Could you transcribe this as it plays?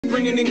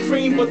bringing in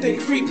cream, but they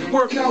creep.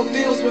 Work out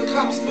deals with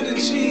cops for the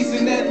cheese,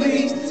 and that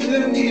leads to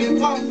them needing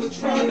pop for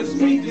trying to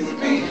speak his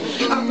beat.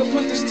 I could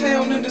put this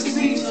town in the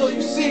sea, so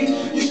you see,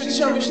 you should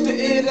cherish the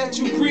air that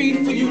you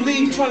breathe. For you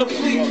leave trying to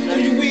plead,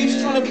 when you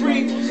weave trying to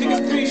breathe.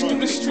 Niggas breathe through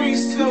the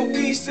streets, sell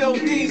D's, sell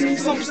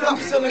D's. Some stop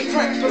selling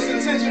crack, plus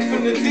attention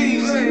from the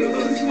D's.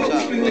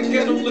 In the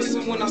ghetto,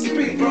 listen when I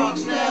speak.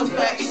 Bronx now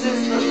back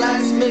since the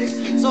last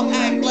mix, so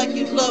act like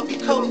you love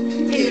coke.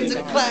 Here's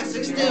a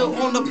classic, still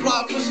on the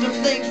block, push them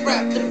things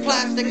wrapped in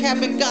plastic.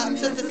 Haven't got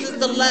since this is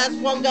the last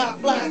one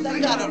got blast. I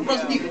got a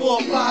rusty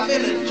 4-5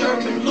 and a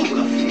German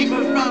Luger.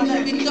 Even round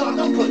heavy dog,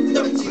 I put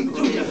 13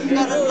 through ya.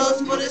 Got a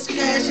lust for this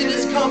cash and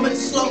it's coming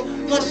slow.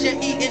 Plus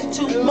you're eating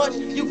too much,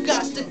 you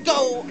got to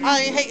go.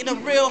 I ain't hating a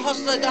real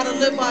hustler, gotta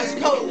live by his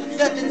code.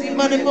 Got to see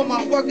money for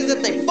my workers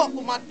if they fuck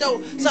with my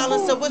dough.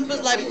 Silence and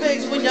whispers like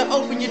pigs when you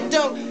open your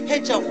door.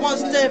 Hit your one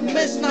step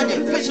miss, now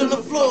you fish on the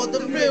floor.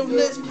 The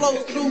realness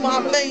flows through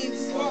my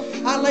veins.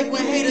 I like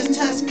when haters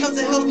test cause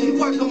it helps me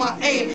work on my aim.